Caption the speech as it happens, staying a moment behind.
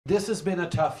this has been a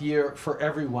tough year for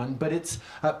everyone, but it's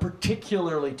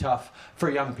particularly tough for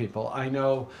young people. I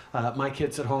know my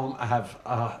kids at home have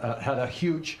had a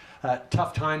huge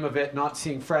tough time of it, not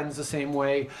seeing friends the same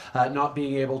way, not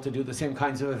being able to do the same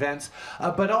kinds of events,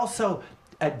 but also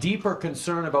a deeper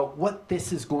concern about what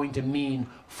this is going to mean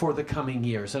for the coming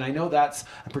years. And I know that's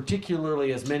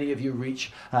particularly as many of you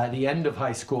reach the end of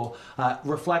high school,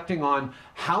 reflecting on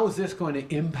how is this going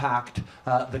to impact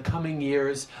the coming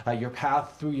years, your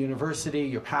path through university,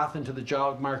 your path into the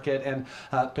job market, and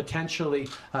potentially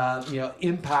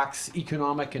impacts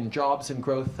economic and jobs and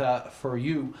growth for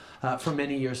you for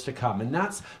many years to come. And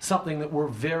that's something that we're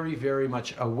very, very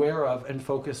much aware of and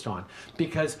focused on,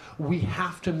 because we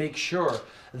have to make sure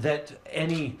that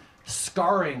any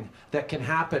scarring that can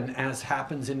happen, as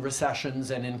happens in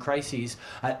recessions and in crises,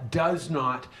 does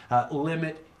not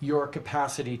limit your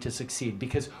capacity to succeed,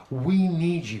 because we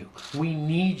need you. We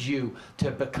need you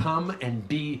to become and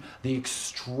be the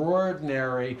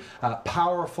extraordinary,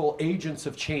 powerful agents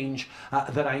of change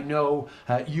that I know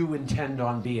you intend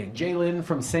on being. Jaylyn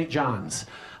from St. John's.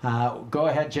 Go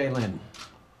ahead, Jaylyn.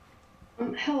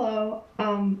 Hello.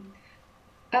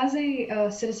 As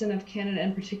a citizen of Canada,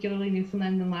 and particularly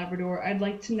Newfoundland and Labrador, I'd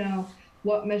like to know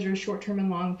what measures, short-term and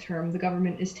long-term, the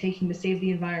government is taking to save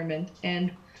the environment,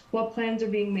 and what plans are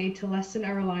being made to lessen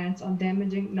our reliance on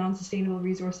damaging, non-sustainable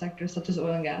resource sectors such as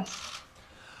oil and gas.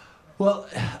 Well,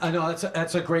 I know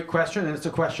that's a great question, and it's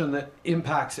a question that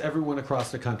impacts everyone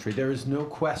across the country. There is no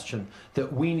question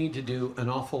that we need to do an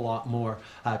awful lot more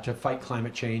to fight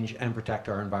climate change and protect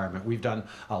our environment. We've done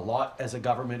a lot as a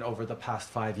government over the past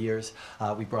 5 years.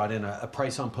 We brought in a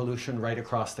price on pollution right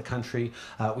across the country.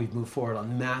 We've moved forward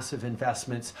on massive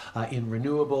investments in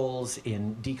renewables,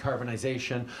 in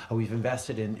decarbonization. We've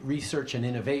invested in research and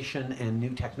innovation and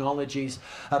new technologies.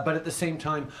 But at the same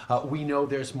time, we know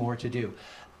there's more to do.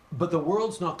 But the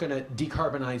world's not going to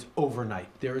decarbonize overnight.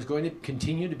 There is going to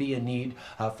continue to be a need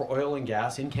for oil and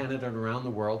gas in Canada and around the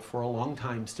world for a long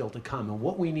time still to come. And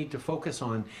what we need to focus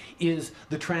on is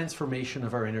the transformation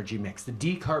of our energy mix, the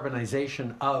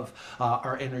decarbonization of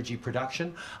our energy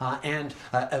production, and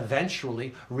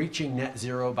eventually reaching net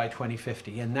zero by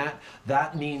 2050. And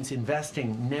that means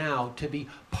investing now to be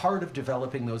part of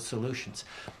developing those solutions.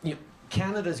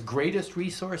 Canada's greatest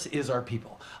resource is our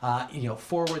people.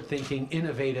 Forward-thinking,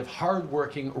 innovative,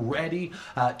 hard-working, ready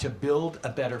to build a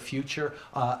better future,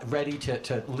 ready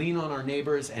to lean on our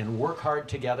neighbors and work hard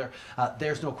together.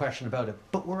 There's no question about it.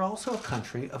 But we're also a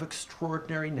country of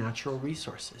extraordinary natural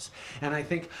resources. And I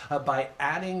think by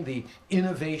adding the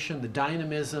innovation, the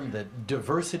dynamism, the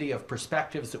diversity of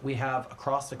perspectives that we have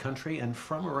across the country and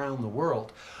from around the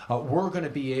world, we're going to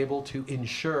be able to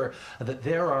ensure that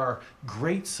there are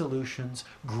great solutions,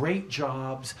 great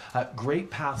jobs, great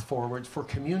path forwards for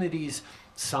communities,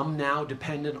 some now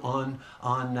dependent on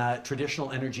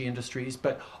traditional energy industries,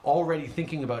 but already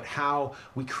thinking about how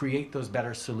we create those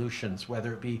better solutions,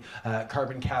 whether it be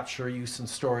carbon capture, use and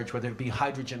storage, whether it be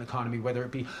hydrogen economy, whether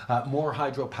it be more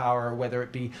hydropower, whether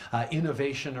it be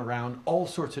innovation around all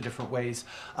sorts of different ways.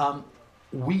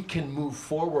 We can move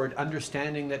forward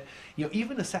understanding that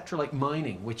even a sector like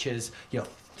mining, which is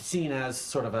seen as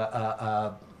sort of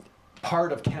a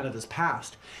part of Canada's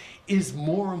past, is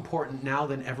more important now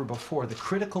than ever before. The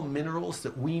critical minerals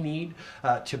that we need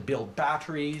to build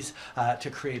batteries,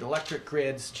 to create electric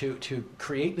grids, to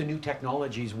create the new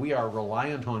technologies we are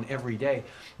reliant on every day,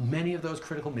 many of those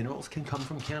critical minerals can come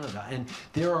from Canada. And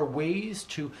there are ways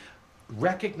to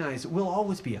recognize that we'll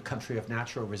always be a country of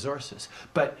natural resources,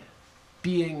 but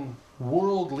being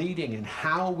world leading in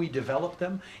how we develop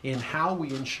them, in how we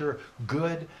ensure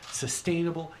good,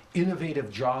 sustainable,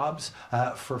 innovative jobs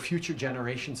for future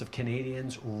generations of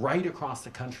Canadians right across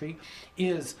the country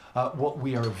is what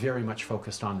we are very much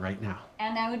focused on right now.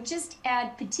 And I would just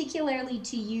add, particularly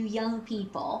to you young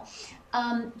people,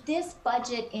 this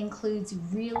budget includes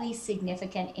really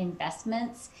significant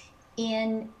investments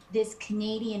in this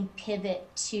Canadian pivot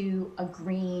to a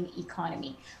green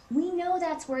economy. We know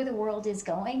that's where the world is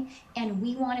going, and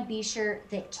we want to be sure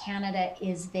that Canada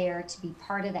is there to be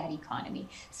part of that economy.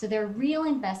 So there are real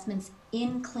investments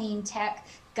in clean tech,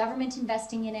 government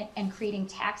investing in it, and creating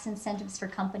tax incentives for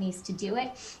companies to do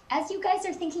it. As you guys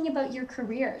are thinking about your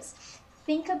careers,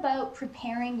 think about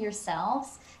preparing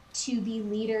yourselves to be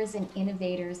leaders and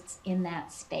innovators in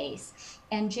that space.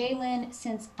 And Jaylyn,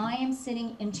 since I am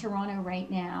sitting in Toronto right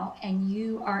now and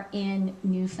you are in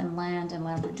Newfoundland and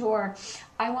Labrador,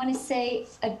 I want to say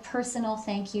a personal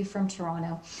thank you from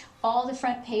Toronto. All the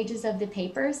front pages of the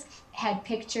papers had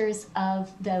pictures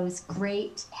of those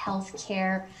great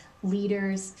healthcare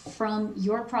leaders from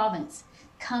your province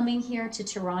coming here to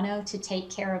Toronto to take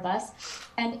care of us.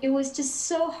 And it was just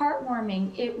so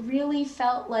heartwarming. It really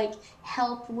felt like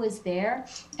help was there.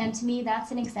 And to me,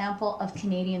 that's an example of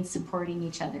Canadians supporting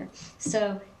each other.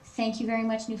 So thank you very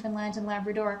much, Newfoundland and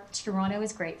Labrador. Toronto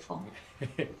is grateful.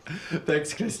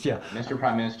 Thanks, Chrystia. Mr.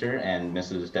 Prime Minister and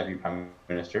Mrs. Deputy Prime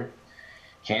Minister,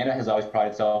 Canada has always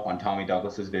prided itself on Tommy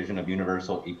Douglas's vision of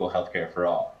universal equal healthcare for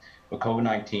all. But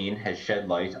COVID-19 has shed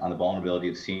light on the vulnerability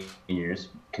of seniors,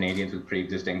 Canadians with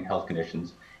pre-existing health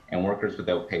conditions, and workers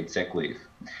without paid sick leave.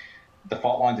 The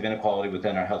fault lines of inequality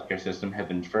within our healthcare system have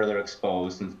been further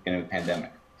exposed since the beginning of the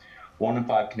pandemic. 1 in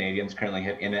 5 Canadians currently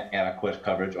have inadequate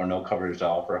coverage or no coverage at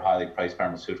all for highly priced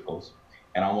pharmaceuticals,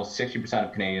 and almost 60%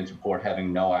 of Canadians report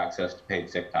having no access to paid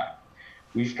sick time.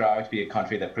 We strive to be a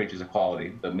country that preaches equality,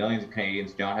 but millions of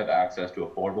Canadians do not have access to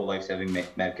affordable life-saving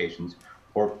medications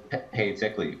or paid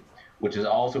sick leave, which is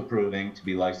also proving to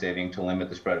be life-saving to limit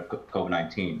the spread of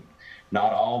COVID-19.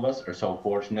 Not all of us are so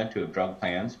fortunate to have drug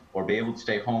plans or be able to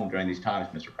stay home during these times,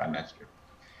 Mr. Prime Minister.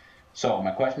 So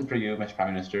my question for you, Mr.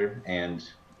 Prime Minister and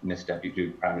Ms.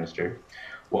 Deputy Prime Minister,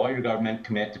 will your government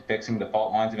commit to fixing the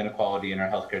fault lines of inequality in our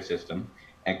healthcare system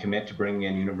and commit to bringing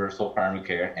in universal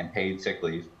pharmacare and paid sick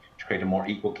leave to create a more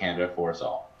equal Canada for us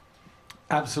all?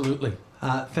 Absolutely.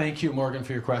 Thank you, Morgan,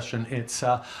 for your question.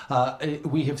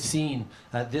 We have seen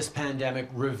this pandemic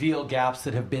reveal gaps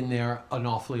that have been there an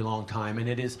awfully long time, and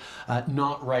it is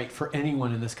not right for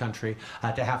anyone in this country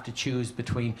to have to choose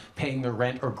between paying their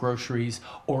rent or groceries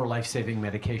or life-saving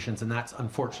medications, and that's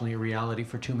unfortunately a reality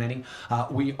for too many.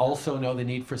 We also know the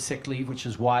need for sick leave, which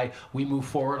is why we moved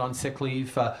forward on sick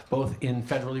leave, both in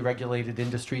federally regulated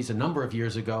industries a number of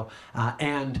years ago,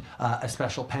 and a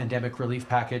special pandemic relief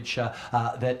package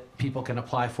that people can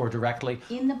apply for directly.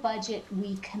 In the budget,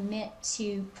 we commit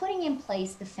to putting in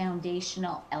place the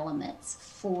foundational elements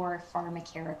for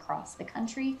pharmacare across the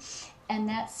country, and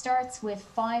that starts with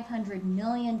 $500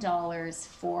 million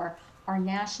for our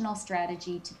national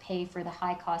strategy to pay for the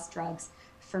high-cost drugs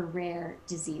for rare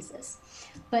diseases.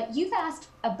 But you've asked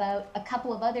about a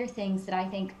couple of other things that I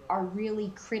think are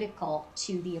really critical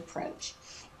to the approach.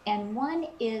 And one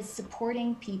is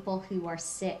supporting people who are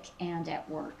sick and at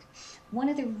work. One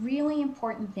of the really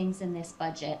important things in this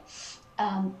budget,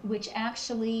 which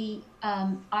actually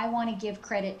I want to give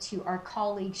credit to our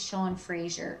colleague Sean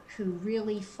Fraser, who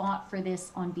really fought for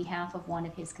this on behalf of one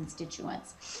of his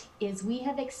constituents, is we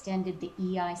have extended the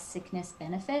EI sickness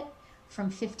benefit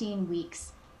from 15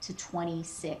 weeks to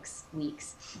 26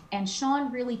 weeks. And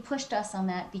Sean really pushed us on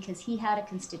that because he had a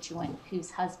constituent whose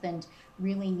husband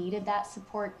really needed that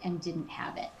support and didn't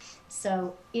have it.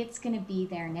 So it's going to be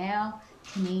there now.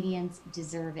 Canadians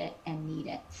deserve it and need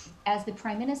it. As the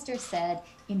Prime Minister said,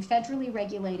 in federally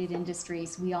regulated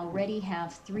industries, we already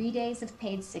have 3 days of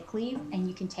paid sick leave, and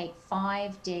you can take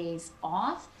 5 days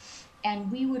off.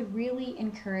 And we would really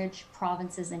encourage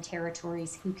provinces and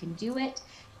territories who can do it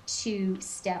to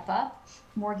step up.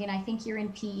 Morgan, I think you're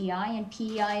in PEI, and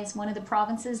PEI is one of the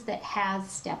provinces that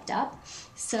has stepped up.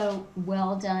 So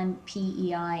well done,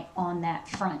 PEI, on that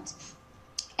front.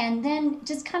 And then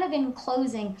just kind of in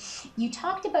closing, you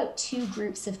talked about 2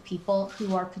 groups of people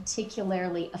who are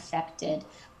particularly affected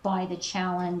by the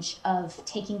challenge of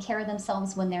taking care of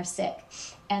themselves when they're sick.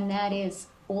 And that is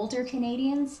older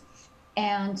Canadians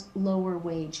and lower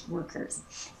wage workers.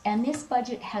 And this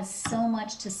budget has so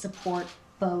much to support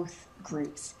both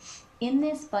groups. In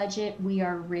this budget, we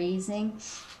are raising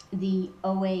the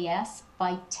OAS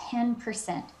by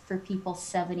 10% for people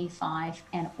 75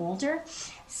 and older.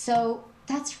 So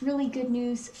that's really good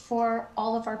news for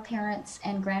all of our parents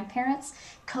and grandparents.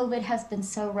 COVID has been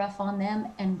so rough on them,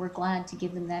 and we're glad to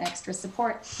give them that extra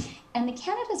support. And the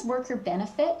Canada's Worker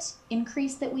Benefit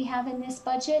increase that we have in this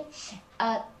budget,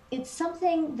 it's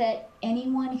something that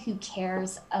anyone who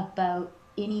cares about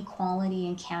inequality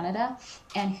in Canada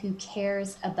and who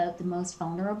cares about the most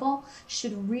vulnerable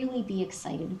should really be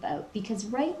excited about, because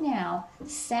right now,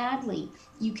 sadly,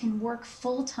 you can work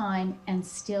full-time and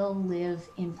still live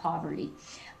in poverty.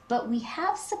 But we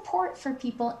have support for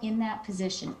people in that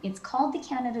position. It's called the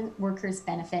Canada Workers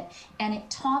Benefit, and it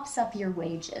tops up your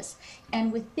wages.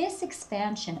 And with this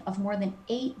expansion of more than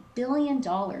 $8 billion,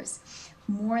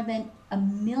 more than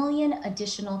 1 million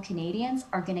additional Canadians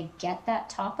are going to get that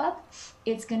top up.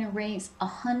 It's going to raise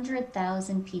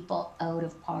 100,000 people out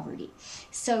of poverty.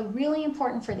 So really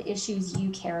important for the issues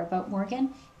you care about,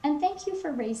 Morgan, and thank you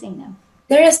for raising them.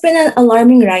 There has been an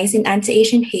alarming rise in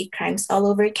anti-Asian hate crimes all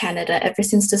over Canada ever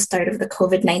since the start of the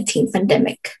COVID-19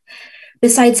 pandemic.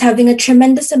 Besides having a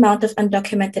tremendous amount of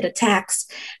undocumented attacks,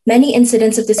 many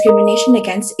incidents of discrimination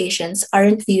against Asians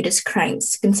aren't viewed as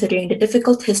crimes, considering the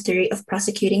difficult history of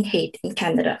prosecuting hate in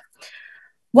Canada.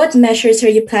 What measures are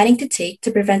you planning to take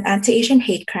to prevent anti-Asian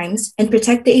hate crimes and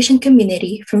protect the Asian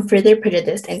community from further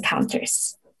prejudice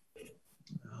encounters?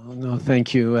 Oh, no,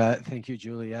 thank you. Thank you,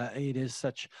 Julia. It is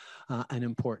such an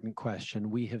important question.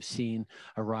 We have seen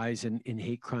a rise in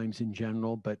hate crimes in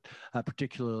general, but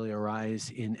particularly a rise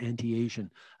in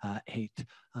anti-Asian hate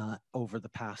over the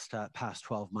past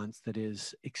 12 months that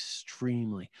is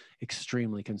extremely,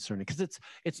 extremely concerning, because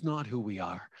it's not who we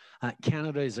are.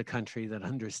 Canada is a country that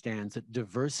understands that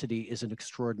diversity is an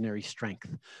extraordinary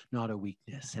strength, not a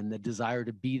weakness, and the desire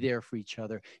to be there for each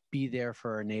other, be there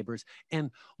for our neighbors,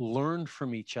 and learn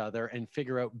from each other and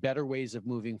figure out better ways of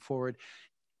moving forward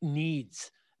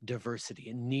needs diversity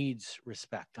and needs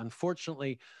respect.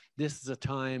 Unfortunately, this is a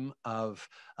time of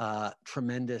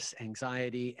tremendous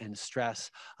anxiety and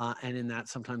stress, and in that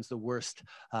sometimes the worst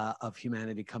of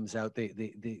humanity comes out.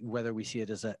 Whether we see it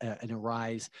as a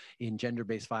rise in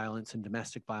gender-based violence and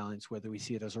domestic violence, whether we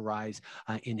see it as a rise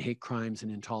in hate crimes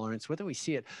and intolerance, whether we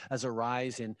see it as a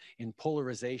rise in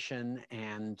polarization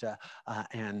and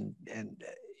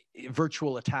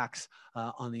virtual attacks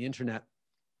on the internet.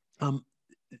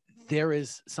 There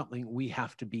is something we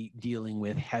have to be dealing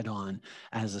with head on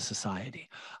as a society.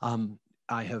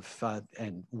 I have,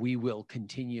 and we will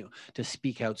continue to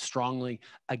speak out strongly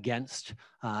against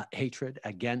hatred,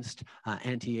 against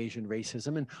anti-Asian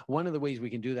racism. And one of the ways we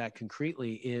can do that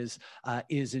concretely is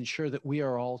ensure that we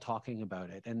are all talking about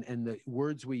it, and the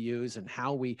words we use and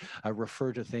how we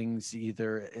refer to things,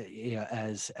 either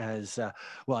as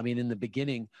well, I mean, in the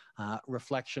beginning,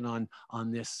 reflection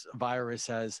on this virus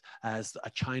as a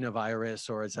China virus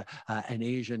or as an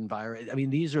Asian virus. I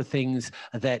mean, these are things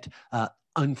that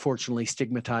unfortunately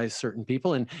stigmatize certain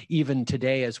people. And even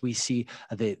today, as we see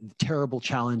the terrible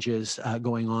challenges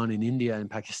going on in India and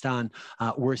Pakistan,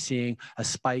 we're seeing a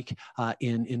spike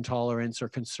in intolerance or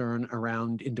concern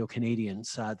around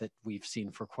Indo-Canadians that we've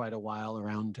seen for quite a while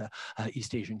around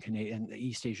East Asian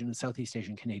and Southeast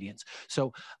Asian Canadians.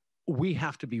 So we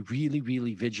have to be really,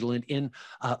 really vigilant in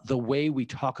the way we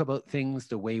talk about things,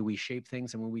 the way we shape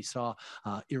things. And when we saw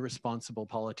irresponsible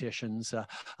politicians,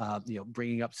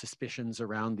 bringing up suspicions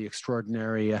around the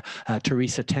extraordinary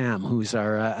Theresa Tam, who is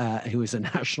a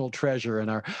national treasure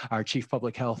and our chief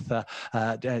public health,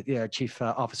 chief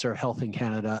officer of health in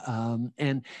Canada,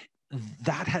 and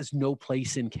that has no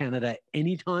place in Canada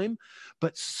anytime,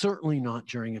 but certainly not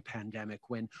during a pandemic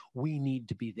when we need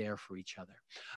to be there for each other.